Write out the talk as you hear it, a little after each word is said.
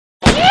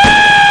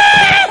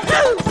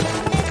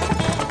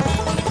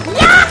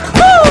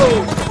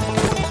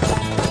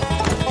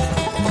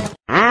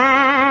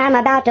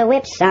about to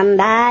whip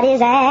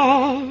somebody's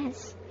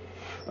ass.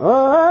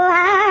 Oh,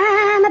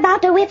 I'm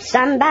about to whip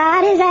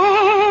somebody's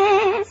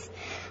ass.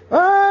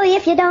 Oh,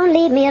 if you don't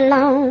leave me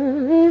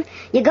alone,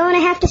 you're gonna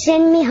have to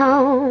send me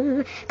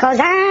home, 'cause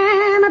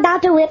I'm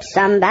about to whip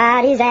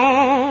somebody's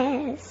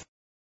ass.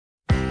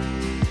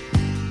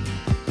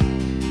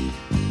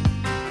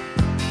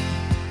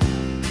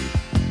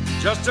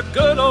 Just a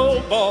good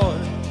old boy,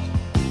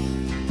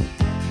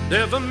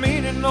 never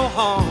meaning no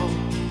harm.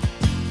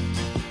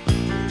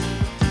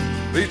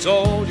 Beats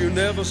all you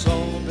never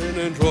saw, been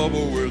in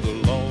trouble with the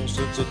law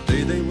since the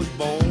day they was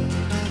born.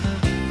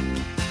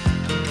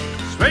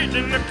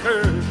 Straightening the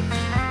curves,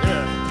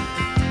 yeah,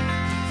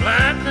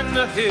 flattening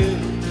the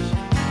hills.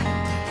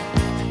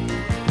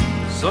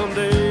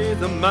 Someday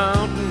the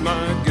mountain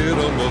might get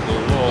them, but the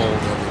law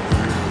never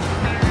will.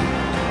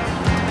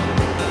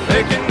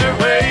 Making their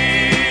way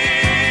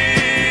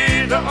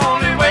the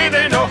only way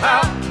they know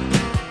how.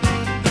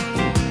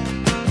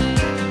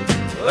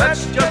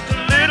 That's just a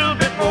little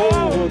bit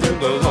more than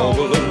the law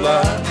will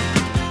allow.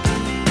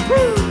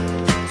 Woo!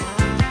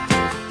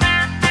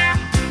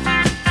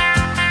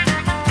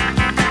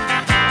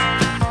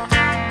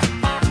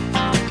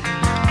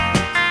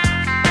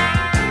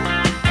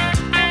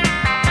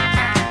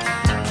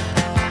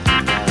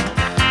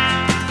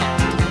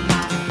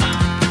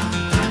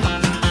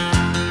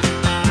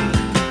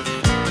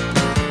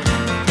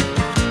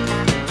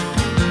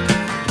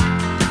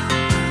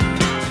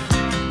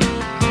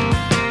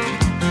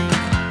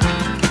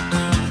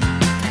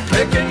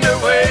 Making their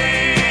way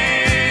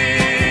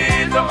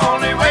the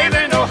only way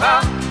they know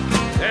how.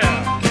 Yeah,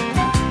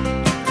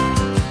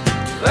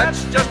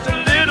 that's just a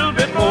little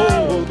bit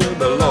more than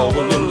the law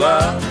will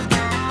allow.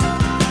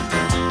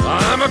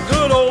 I'm a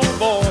good old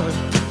boy,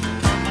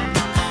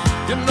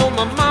 you know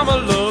my mama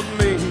loved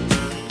me,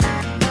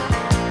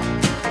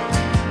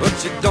 but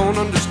she don't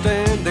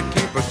understand. They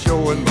keep a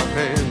showing my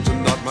hands and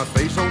not my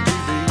face on TV.